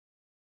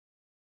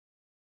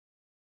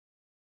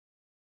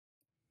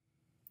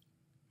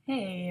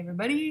Hey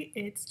everybody,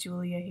 it's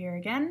Julia here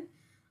again.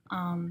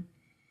 I'm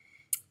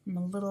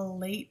a little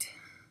late.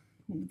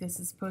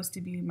 This is supposed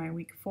to be my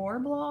week 4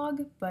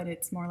 blog, but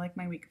it's more like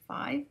my week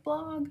 5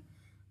 blog.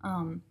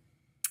 Um,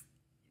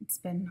 it's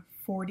been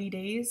 40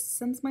 days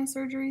since my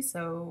surgery,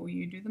 so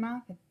you do the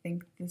math. I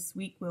think this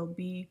week will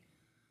be,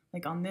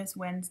 like on this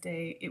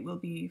Wednesday, it will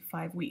be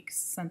 5 weeks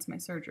since my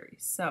surgery.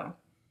 So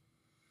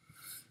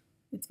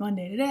it's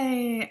Monday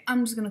today.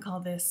 I'm just going to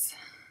call this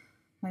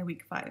my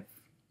week 5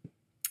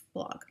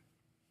 blog.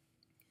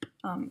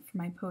 For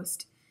my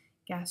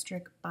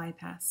post-gastric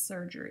bypass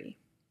surgery.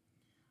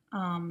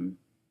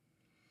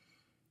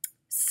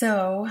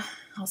 So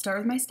I'll start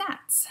with my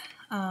stats.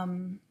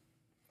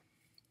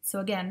 So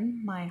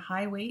again, my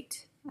high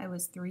weight, I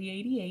was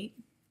 388.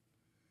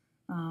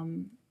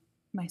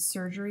 My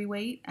surgery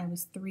weight, I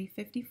was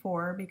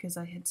 354 because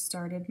I had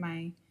started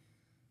my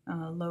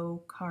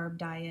low-carb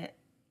diet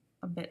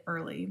a bit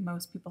early.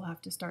 Most people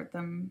have to start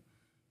them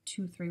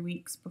 2-3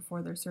 weeks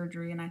before their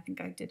surgery, and I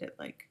think I did it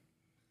like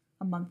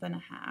a month and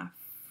a half,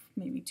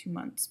 maybe 2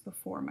 months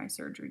before my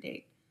surgery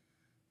date.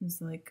 It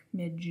was like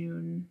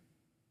mid-June.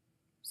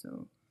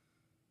 So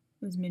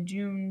it was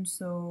mid-June,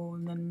 so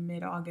and then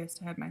mid-August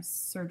I had my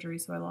surgery,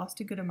 so I lost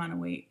a good amount of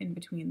weight in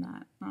between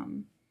that,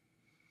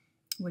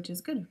 which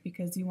is good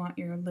because you want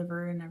your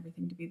liver and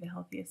everything to be the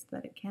healthiest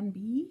that it can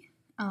be.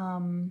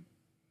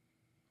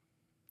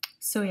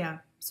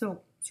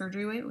 So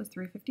surgery weight was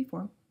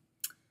 354.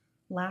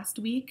 Last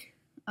week,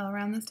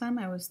 around this time,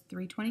 I was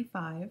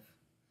 325.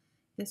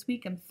 This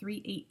week I'm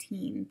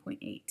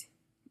 318.8.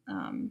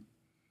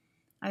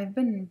 I've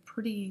been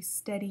pretty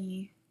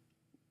steady,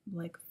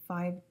 like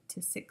 5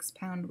 to 6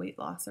 pound weight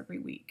loss every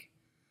week,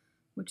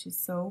 which is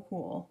so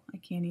cool. I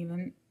can't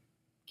even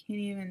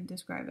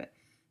describe it.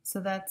 So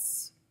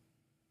that's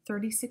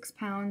 36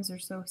 pounds or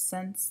so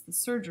since the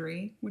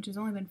surgery, which has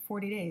only been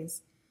 40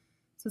 days.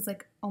 So it's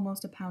like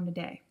almost a pound a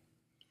day.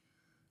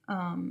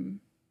 And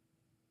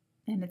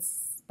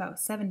it's about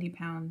 70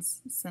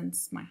 pounds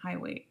since my high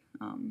weight.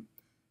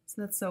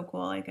 So that's so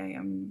cool. Like I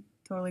am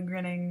totally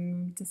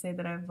grinning to say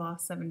that I've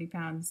lost 70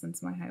 pounds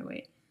since my high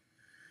weight.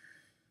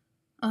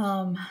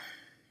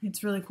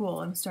 It's really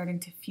cool. I'm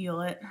starting to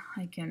feel it.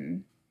 I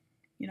can,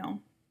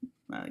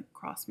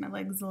 cross my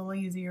legs a little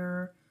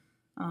easier.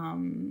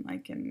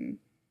 I can't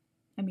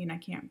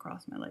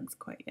cross my legs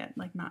quite yet.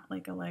 Like not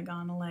like a leg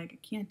on a leg. I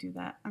can't do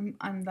that.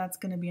 That's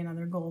gonna be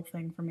another goal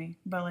thing for me.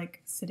 But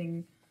like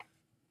sitting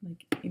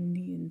like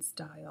Indian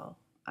style.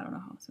 I don't know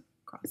how to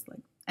cross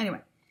leg. Anyway,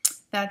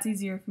 that's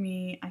easier for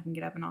me. I can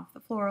get up and off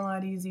the floor a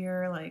lot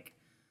easier. Like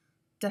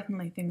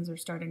definitely things are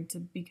starting to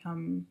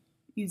become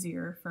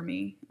easier for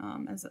me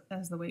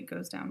as the weight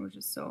goes down, which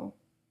is so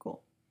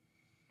cool.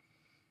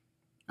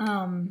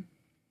 I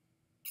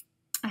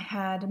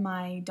had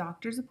my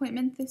doctor's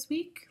appointment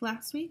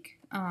last week,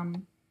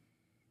 and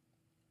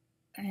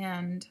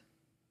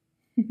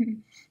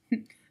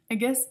I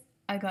guess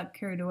I got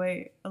carried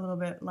away a little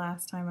bit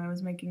last time I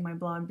was making my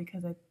blog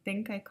because I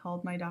think I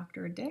called my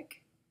doctor a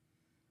dick.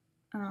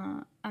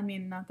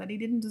 Not that he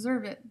didn't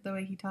deserve it, the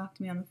way he talked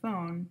to me on the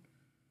phone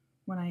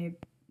when I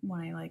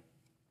like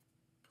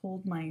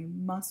pulled my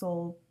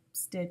muscle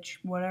stitch,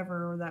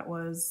 whatever that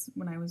was,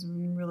 when I was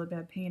in really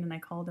bad pain, and I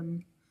called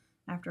him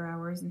after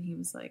hours, and he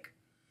was like,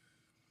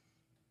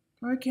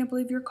 I can't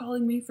believe you're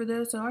calling me for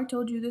this, and I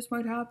told you this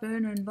might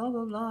happen, and blah,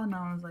 blah, blah, and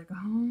I was like,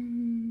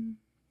 oh,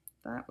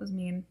 that was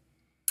mean.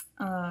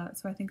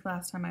 So I think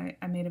last time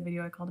I made a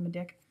video, I called him a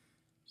dick.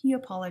 He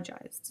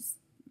apologized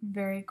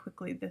very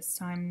quickly this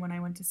time when I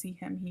went to see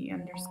him. He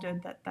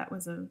understood that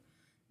was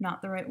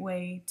not the right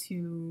way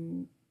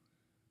to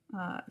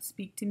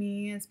speak to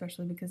me,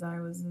 especially because I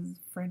was in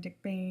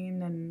frantic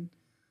pain, and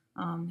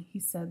he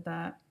said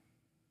that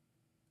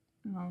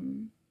as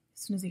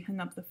soon as he hung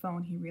up the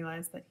phone, he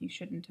realized that he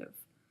shouldn't have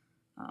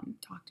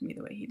talked to me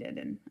the way he did,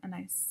 and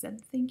I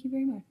said thank you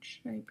very much.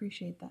 I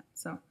appreciate that.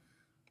 So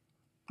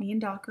me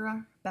and Doc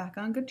are back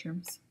on good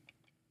terms.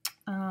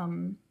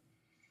 And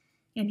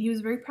he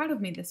was very proud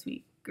of me this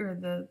week, or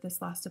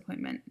this last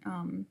appointment.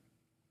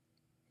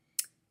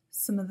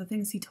 Some of the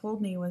things he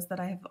told me was that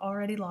I have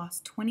already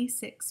lost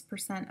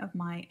 26% of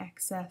my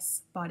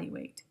excess body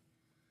weight.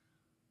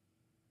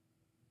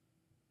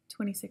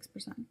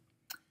 26%.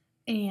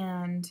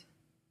 And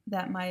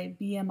that my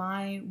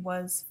BMI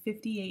was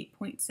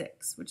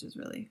 58.6, which is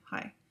really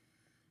high.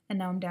 And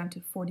now I'm down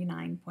to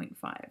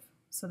 49.5.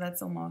 So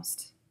that's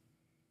almost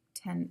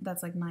 10,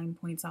 that's like 9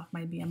 points off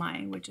my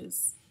BMI, which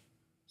is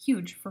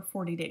huge for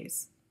 40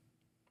 days.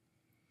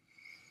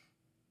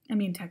 I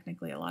mean,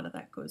 technically a lot of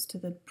that goes to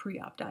the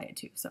pre-op diet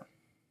too, so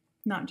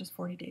not just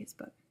 40 days,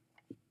 but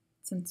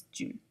since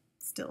June,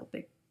 still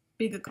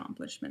big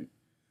accomplishment.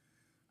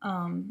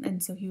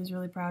 And so he was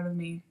really proud of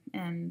me,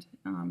 and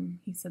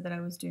he said that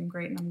I was doing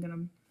great, and I'm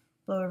gonna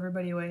blow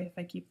everybody away if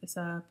I keep this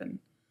up, and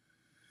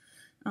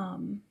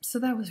so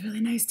that was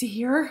really nice to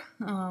hear.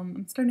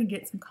 I'm starting to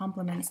get some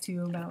compliments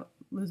too about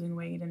losing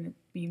weight and it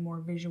being more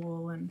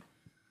visual, and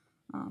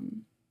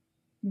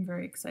I'm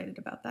very excited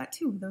about that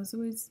too. Those are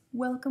always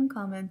welcome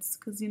comments,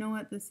 because you know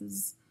what, this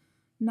is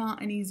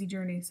not an easy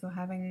journey, so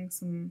having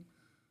some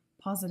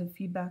positive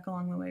feedback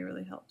along the way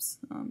really helps.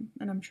 And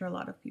I'm sure a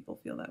lot of people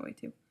feel that way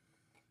too.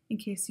 In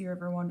case you're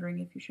ever wondering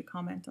if you should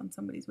comment on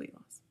somebody's weight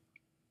loss,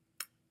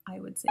 I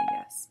would say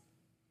yes.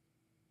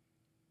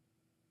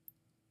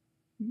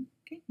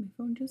 Okay, my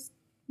phone just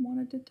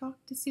wanted to talk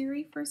to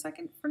Siri for a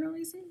second for no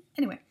reason.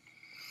 Anyway,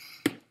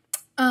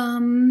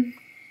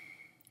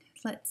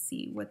 let's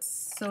see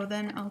so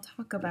then I'll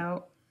talk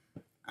about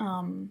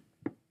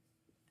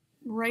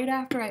right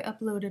after I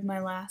uploaded my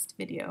last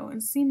video.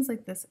 It seems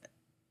like this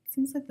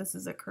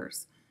is a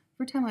curse.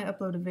 Every time I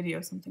upload a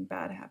video, something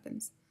bad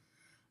happens.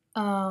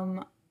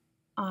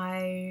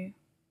 I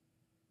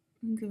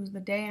think it was the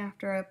day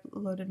after I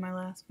uploaded my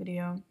last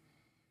video.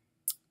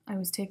 I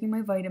was taking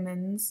my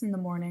vitamins in the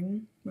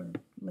morning, or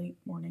late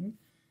morning,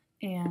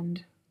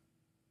 and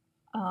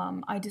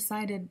I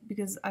decided,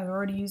 because I've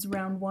already used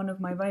round 1 of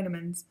my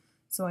vitamins,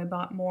 so I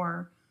bought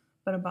more,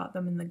 but I bought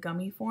them in the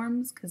gummy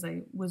forms because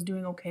I was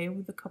doing okay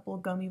with a couple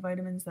of gummy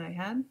vitamins that I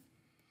had.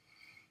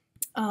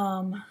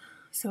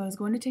 So I was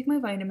going to take my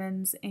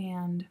vitamins,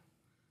 and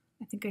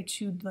I think I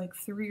chewed like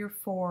 3 or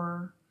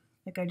 4.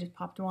 Like I just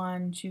popped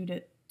one, chewed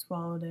it,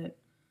 swallowed it,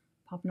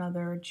 pop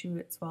another, chew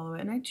it, swallow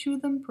it. And I chew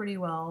them pretty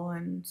well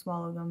and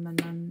swallow them and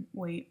then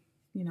wait,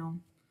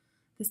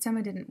 This time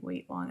I didn't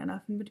wait long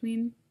enough in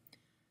between.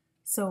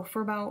 So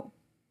for about,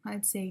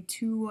 I'd say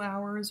 2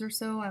 hours or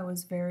so, I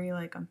was very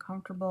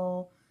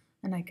uncomfortable,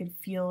 and I could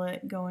feel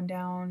it going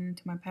down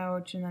to my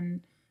pouch and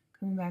then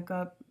coming back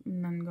up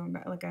and then going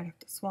back. I'd have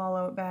to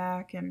swallow it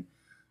back, and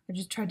I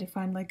just tried to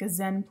find a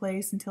zen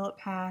place until it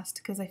passed,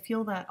 because I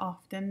feel that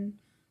often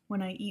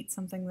when I eat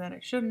something that I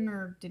shouldn't,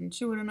 or didn't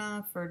chew it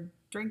enough, or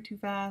drank too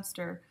fast,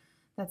 or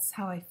that's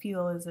how I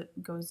feel, is it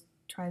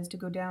tries to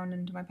go down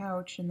into my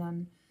pouch, and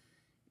then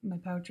my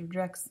pouch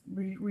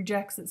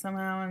rejects it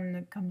somehow, and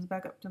it comes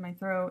back up to my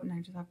throat, and I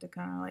just have to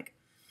kind of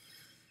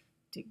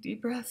take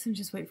deep breaths and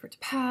just wait for it to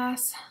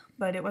pass.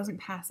 But it wasn't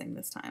passing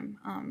this time.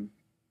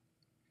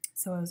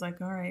 So I was like,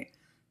 all right,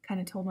 kind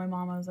of told my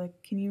mom, I was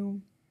like, can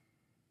you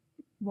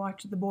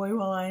watch the boy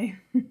while I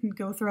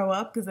go throw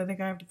up? Because I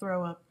think I have to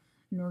throw up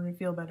in order to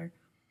feel better.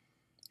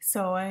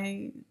 So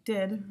I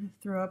did. I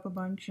threw up a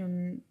bunch,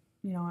 and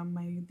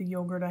the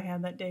yogurt I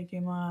had that day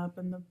came up,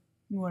 and the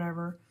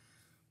whatever.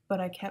 But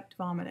I kept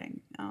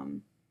vomiting.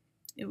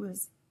 It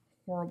was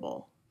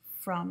horrible.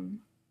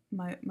 From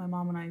my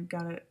mom and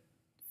I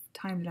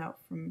timed it out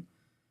from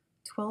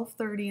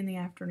 12:30 in the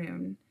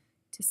afternoon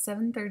to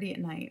 7:30 at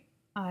night.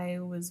 I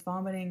was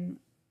vomiting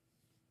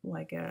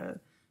like a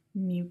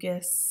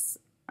mucus,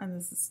 and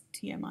this is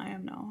TMI.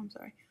 I'm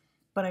sorry,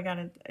 but I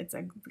gotta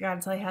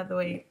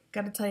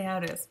tell you how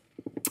it is.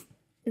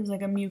 It was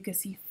like a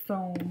mucusy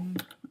foam.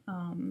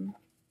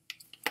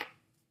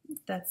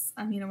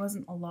 It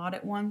wasn't a lot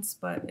at once,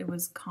 but it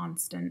was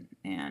constant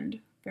and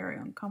very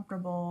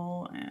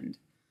uncomfortable, and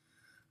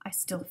I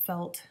still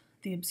felt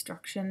the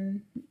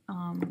obstruction,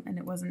 and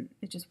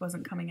it just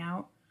wasn't coming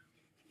out.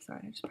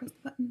 Sorry, I just pressed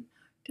the button.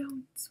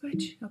 Don't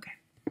switch. Okay.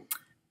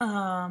 It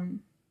was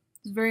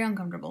very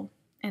uncomfortable,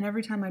 and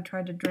every time I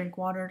tried to drink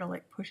water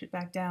to push it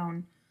back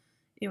down,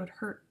 it would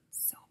hurt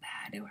so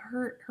bad. It would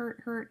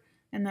hurt,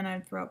 and then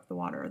I'd throw up the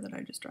water that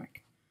I just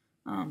drank.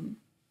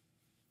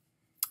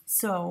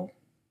 So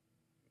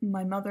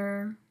my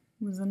mother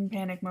was in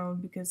panic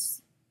mode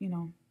because,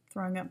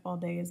 throwing up all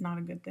day is not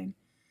a good thing.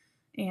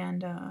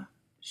 And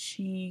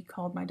she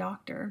called my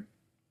doctor,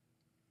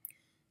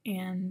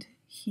 and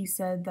he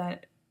said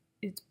that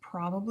it's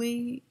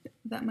probably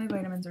that my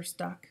vitamins are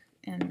stuck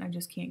and I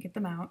just can't get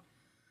them out.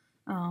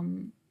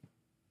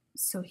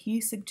 So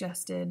he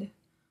suggested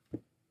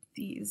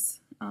these,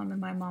 and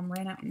my mom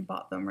ran out and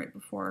bought them right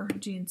before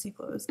GNC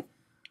closed.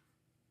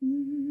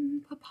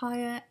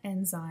 Papaya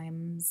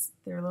enzymes.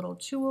 They're little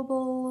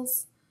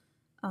chewables.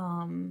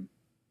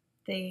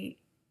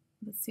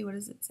 Let's see, what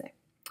does it say?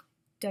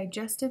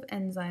 Digestive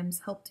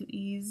enzymes help to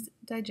ease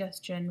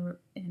digestion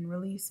and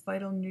release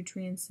vital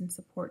nutrients in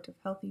support of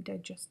healthy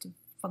digestive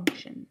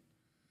function.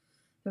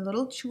 They're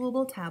little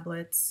chewable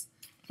tablets.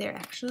 They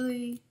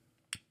actually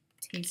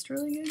taste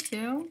really good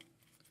too,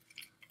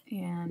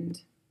 and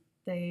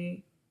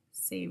they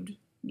saved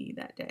me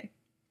that day.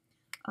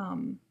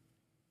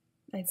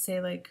 I'd say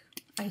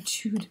I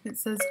chewed, it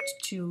says to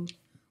chew.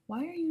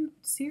 Why are you,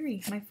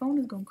 Siri? My phone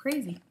is going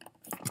crazy.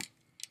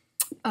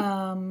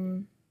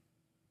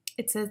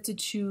 It says to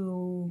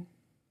chew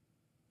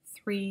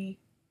 3,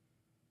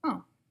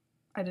 oh,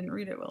 I didn't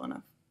read it well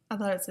enough. I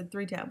thought it said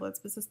 3 tablets,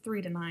 but it says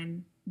 3 to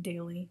 9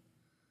 daily.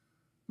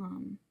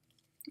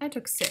 I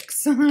took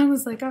 6. I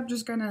was like, I'm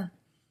just gonna,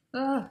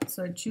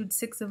 so I chewed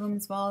 6 of them,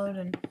 swallowed,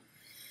 and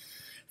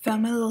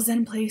found my little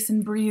zen place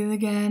and breathed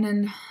again,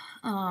 and,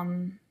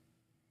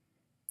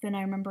 then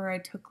I remember I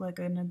took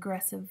an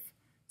aggressive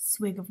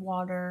swig of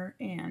water,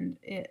 and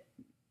it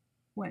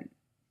went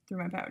through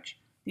my pouch.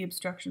 The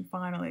obstruction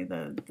finally,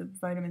 the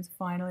vitamins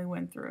finally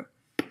went through,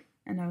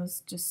 and I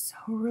was just so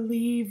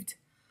relieved.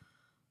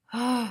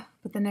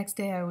 But the next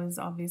day I was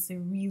obviously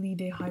really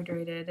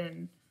dehydrated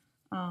and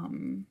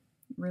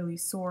really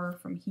sore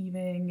from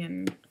heaving,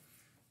 and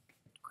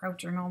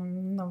crouching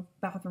on the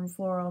bathroom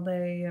floor all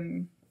day,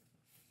 and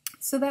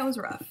so that was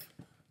rough.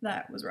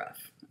 That was a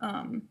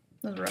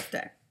rough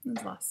day. It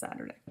was last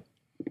Saturday.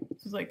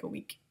 This was like a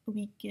week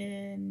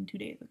and 2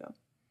 days ago.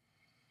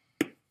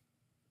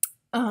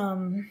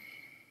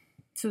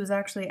 So it was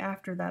actually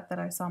after that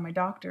I saw my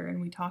doctor,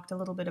 and we talked a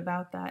little bit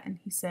about that, and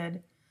he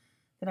said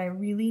that I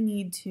really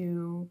need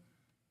to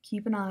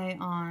keep an eye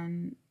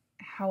on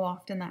how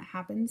often that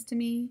happens to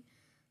me,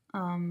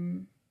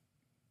 and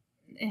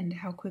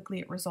how quickly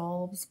it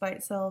resolves by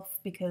itself,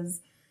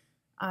 because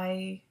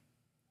my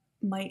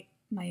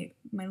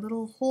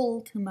little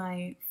hole from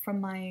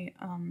my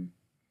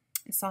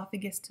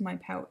esophagus to my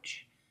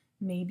pouch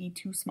may be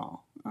too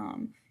small,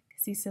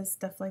 because he says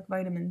stuff like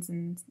vitamins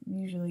and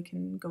usually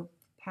can go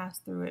pass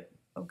through it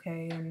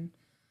okay, and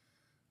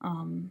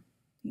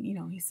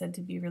he said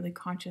to be really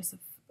conscious of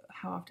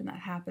how often that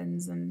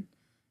happens, and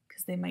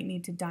because they might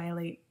need to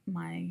dilate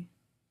my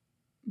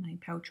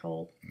pouch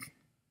hole.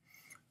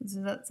 Is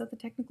that the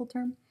technical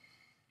term?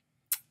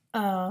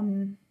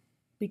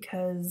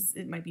 Because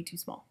it might be too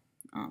small,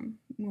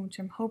 which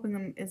I'm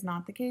hoping is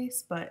not the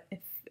case, but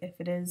if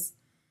it is,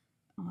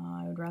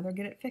 I would rather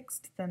get it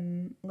fixed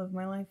than live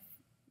my life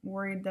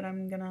worried that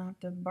I'm gonna have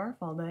to barf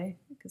all day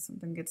because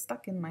something gets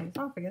stuck in my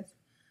esophagus.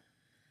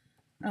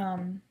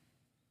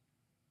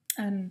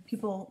 And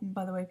people,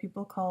 by the way,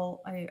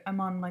 I'm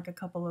on like a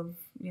couple of,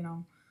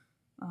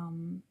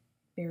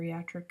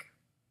 bariatric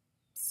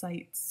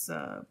sites,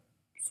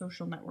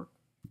 social network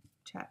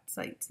chat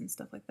sites and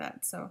stuff like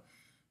that. So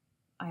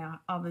I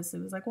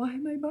obviously was like, why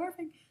am I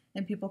barfing?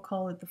 And people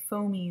call it the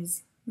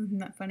foamies. Isn't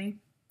that funny?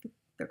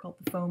 They're called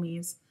the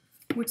foamies,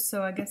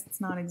 so I guess it's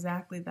not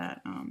exactly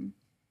that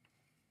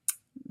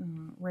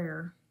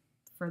rare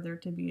for there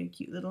to be a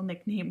cute little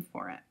nickname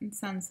for it. It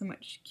sounds so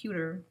much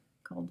cuter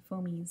called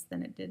foamies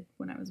than it did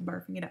when I was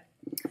barfing it up.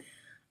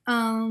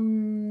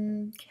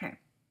 Okay.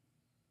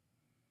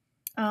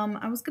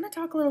 I was going to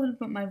talk a little bit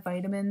about my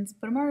vitamins,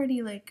 but I'm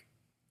already like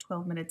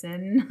 12 minutes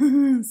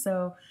in.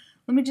 So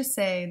let me just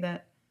say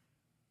that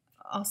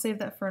I'll save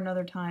that for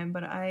another time,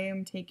 but I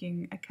am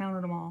taking, I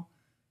counted them all,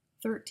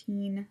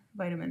 13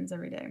 vitamins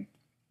every day.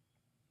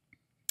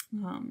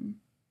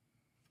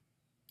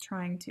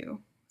 Trying to.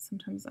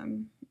 Sometimes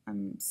I'm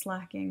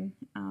slacking,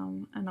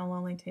 and I'll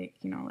only take,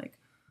 like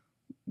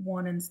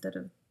one instead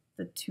of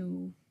the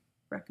 2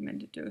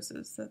 recommended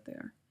doses that they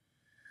are.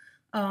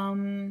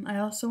 I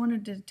also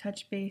wanted to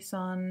touch base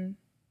on,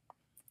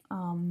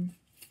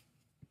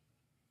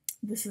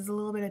 this is a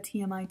little bit of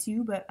TMI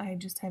too, but I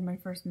just had my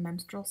first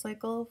menstrual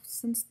cycle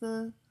since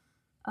the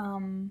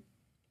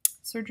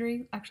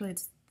surgery. Actually,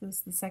 this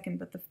is the second,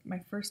 but my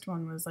first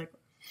one was like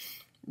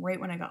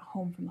right when I got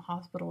home from the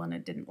hospital, and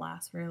it didn't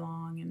last very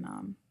long.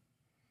 And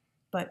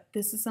but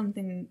this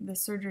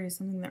surgery is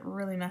something that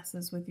really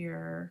messes with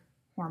your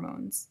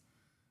hormones.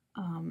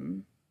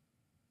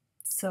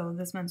 So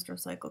this menstrual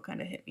cycle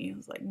kind of hit me. It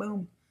was like,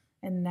 boom.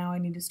 And now I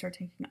need to start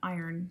taking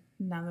iron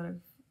now that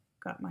I've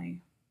got my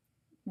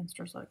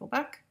menstrual cycle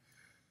back.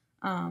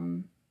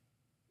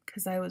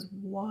 Because I was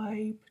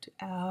wiped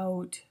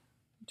out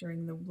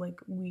during the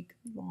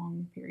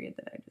week-long period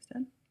that I just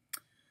had.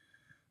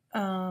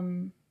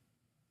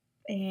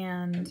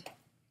 And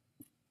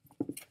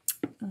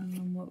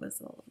what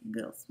was all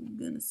else I was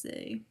gonna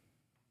say?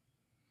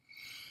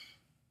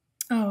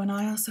 Oh, and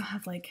I also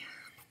have like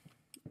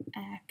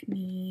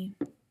acne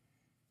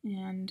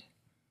and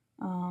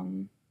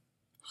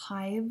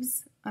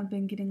hives. I've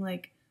been getting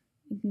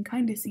you can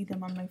kind of see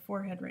them on my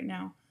forehead right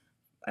now.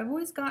 I've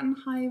always gotten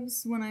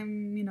hives when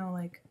I'm,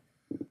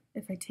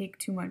 if I take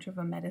too much of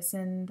a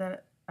medicine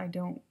that I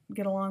don't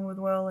get along with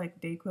well, like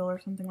Dayquil or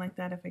something like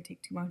that. If I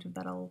take too much of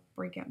that, I'll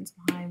break out in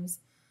some hives.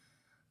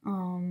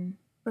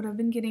 But I've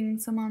been getting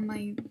some on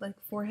my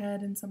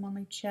forehead and some on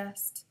my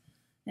chest,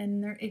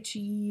 and they're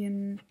itchy,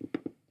 and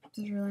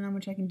there's really not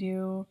much I can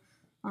do.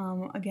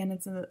 Again,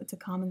 it's a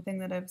common thing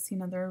that I've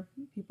seen other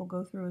people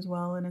go through as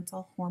well, and it's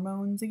all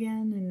hormones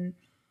again,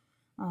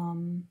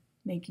 and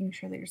making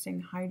sure that you're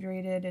staying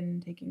hydrated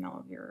and taking all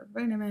of your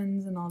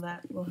vitamins and all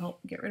that will help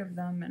get rid of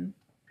them. And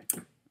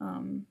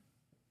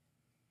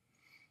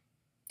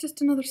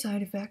just another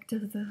side effect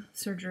of the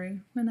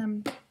surgery, and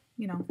I'm,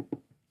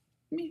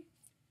 me.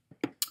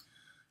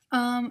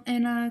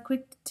 And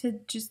quick to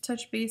just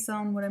touch base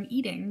on what I'm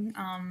eating.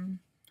 I'm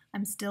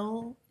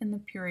still in the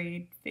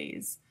pureed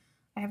phase.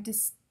 I have to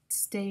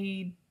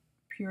stay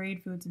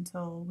pureed foods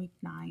until week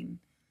 9,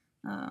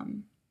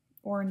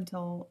 or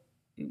until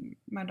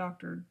my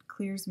doctor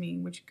clears me,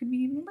 which could be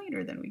even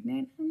later than week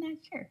 9. I'm not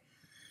sure.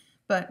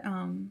 But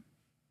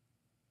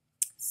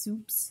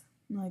soups,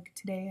 like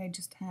today I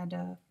just had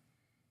a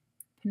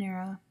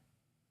Panera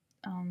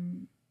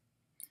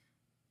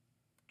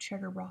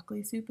cheddar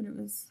broccoli soup, and it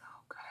was so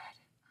good.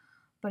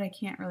 But I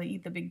can't really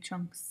eat the big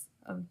chunks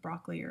of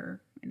broccoli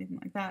or anything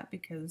like that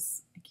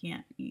because I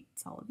can't eat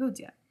solid foods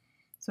yet.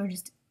 So I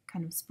just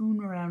kind of spoon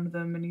around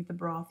them and eat the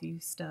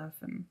brothy stuff.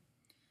 And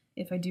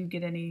if I do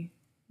get any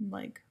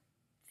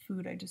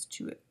food, I just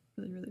chew it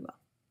really, really well.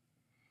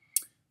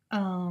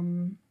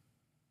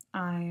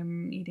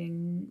 I'm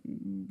eating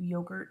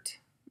yogurt.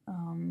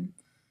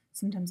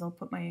 Sometimes I'll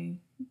put my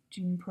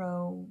Gene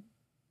Pro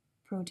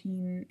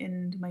protein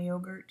into my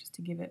yogurt just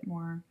to give it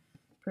more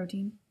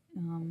protein.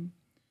 I'm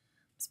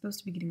supposed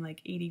to be getting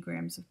like 80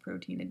 grams of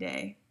protein a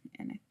day,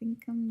 and I think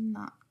I'm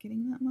not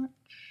getting that much.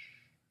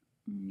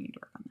 I need to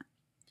work on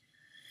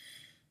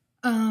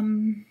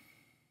that.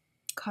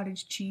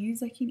 Cottage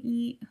cheese I can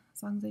eat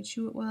as long as I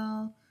chew it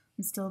well.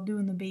 I'm still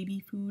doing the baby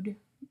food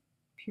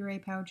puree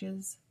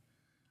pouches.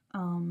 I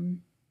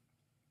can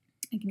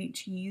eat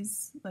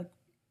cheese. Like,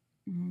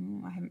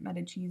 I haven't met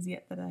a cheese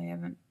yet that I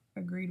haven't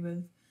agreed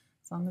with,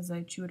 as long as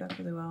I chew it up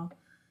really well.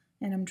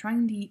 And I'm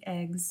trying to eat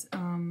eggs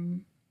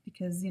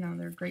because,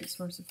 they're a great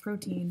source of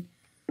protein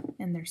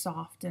and they're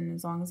soft. And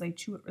as long as I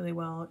chew it really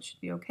well, it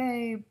should be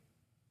okay.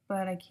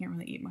 But I can't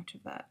really eat much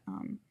of that.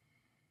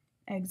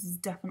 Eggs is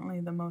definitely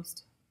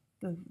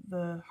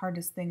the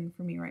hardest thing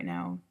for me right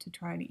now to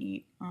try to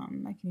eat.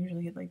 I can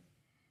usually get like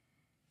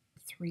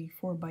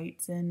 3-4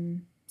 bites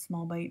in,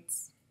 small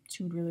bites,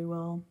 chewed really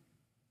well,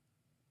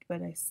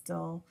 but I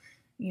still,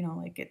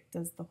 like it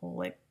does the whole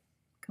like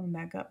come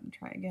back up and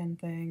try again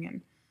thing,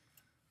 and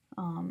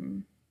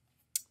I'm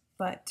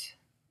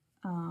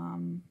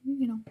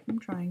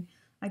trying.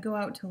 I go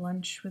out to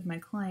lunch with my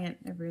client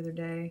every other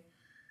day,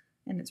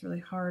 and it's really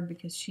hard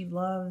because she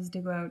loves to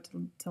go out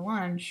to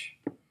lunch.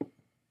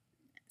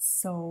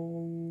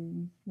 So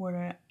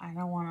I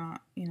don't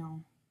want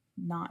to,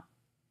 not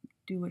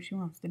do what she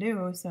wants to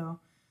do. So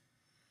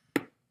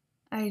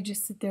I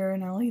just sit there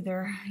and I'll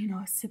either,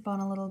 sip on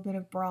a little bit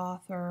of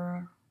broth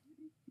or,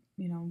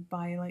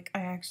 buy I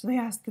actually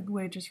asked the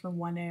waitress for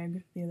 1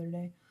 egg the other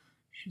day.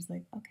 She was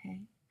like, okay.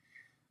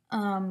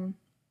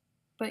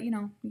 But you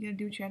gotta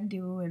do what you gotta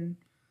do, and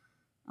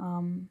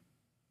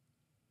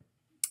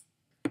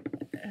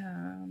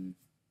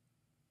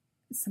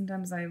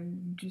sometimes I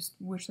just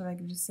wish that I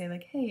could just say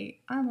like, hey,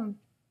 I'm a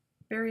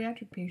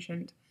bariatric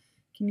patient.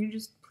 Can you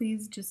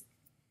please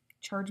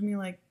charge me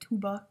like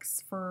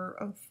 $2 for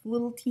a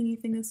little teeny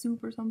thing of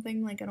soup or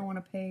something? Like, I don't want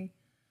to pay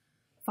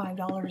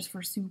 $5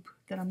 for soup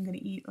that I'm gonna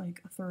eat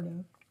like a third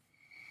of.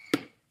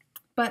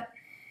 But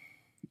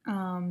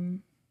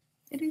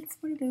it is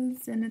what it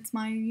is, and it's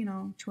my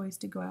choice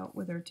to go out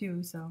with her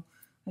too. So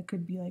I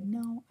could be like,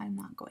 no, I'm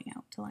not going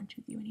out to lunch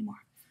with you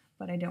anymore,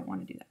 but I don't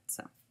want to do that.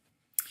 So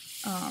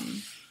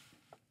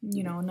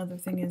another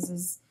thing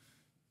is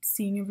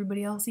seeing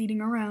everybody else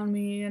eating around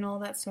me and all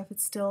that stuff.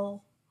 It's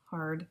still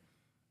hard.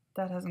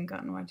 That hasn't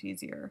gotten much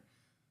easier.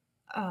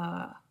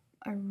 I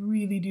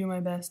really do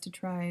my best to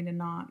try to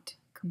not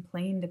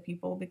complain to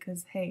people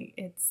because, hey,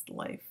 it's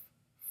life.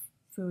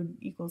 Food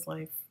equals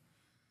life.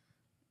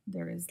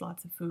 There is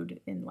lots of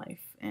food in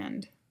life,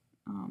 and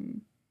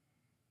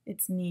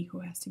it's me who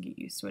has to get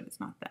used to it. It's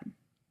not them.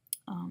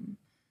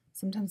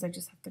 Sometimes I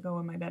just have to go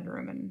in my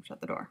bedroom and shut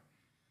the door.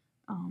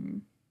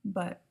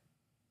 But,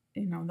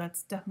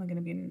 that's definitely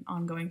going to be an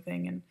ongoing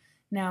thing. And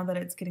now that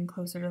it's getting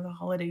closer to the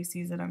holiday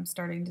season, I'm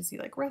starting to see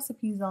like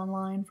recipes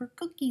online for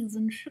cookies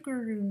and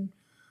sugar and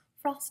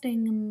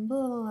frosting and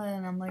blah,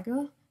 and I'm like,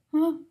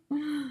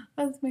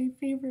 that's my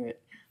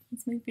favorite.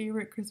 That's my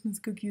favorite. Christmas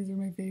cookies are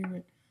my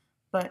favorite.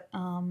 But,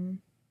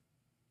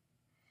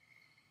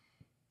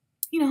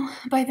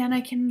 by then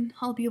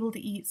I'll be able to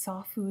eat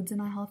soft foods,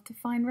 and I'll have to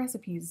find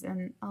recipes,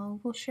 and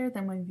we'll share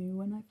them with you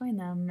when I find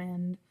them,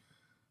 and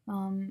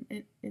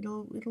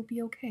it'll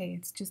be okay.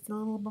 It's just a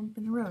little bump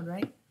in the road,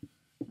 right?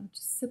 I'll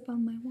just sip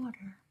on my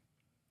water.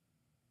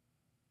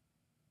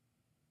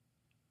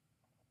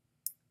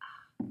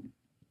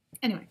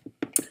 Anyway,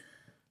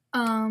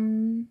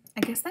 I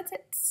guess that's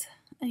it,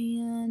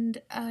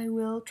 and I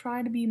will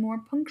try to be more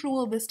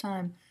punctual this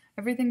time.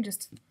 Everything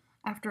just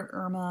after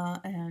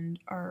Irma and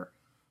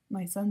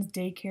my son's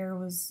daycare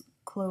was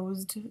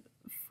closed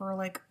for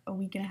like a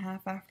week and a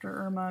half after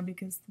Irma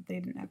because they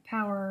didn't have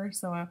power.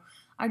 So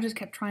I just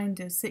kept trying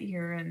to sit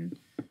here and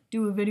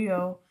do a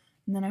video,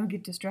 and then I would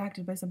get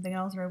distracted by something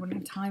else, or I wouldn't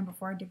have time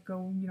before I had to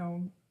go,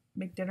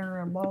 make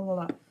dinner and blah, blah,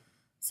 blah.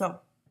 So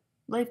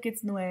life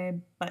gets in the way,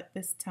 but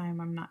this time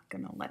I'm not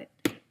going to let it.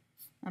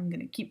 I'm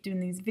going to keep doing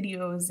these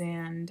videos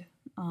and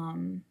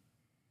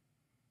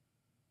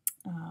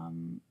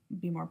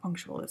be more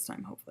punctual this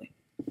time, hopefully,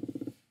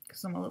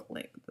 because I'm a little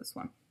late with this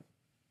one.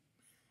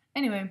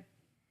 Anyway,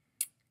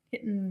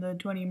 hitting the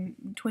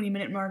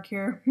 20-minute mark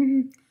here.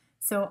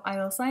 So I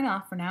will sign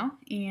off for now,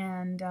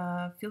 and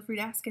feel free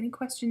to ask any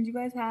questions you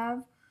guys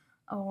have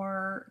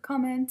or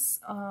comments.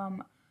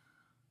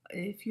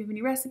 If you have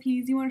any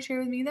recipes you want to share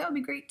with me, that would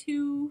be great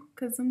too,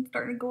 because I'm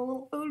starting to go a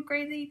little food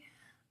crazy.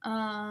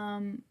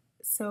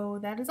 So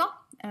that is all,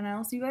 and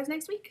I'll see you guys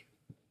next week.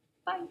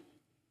 Bye.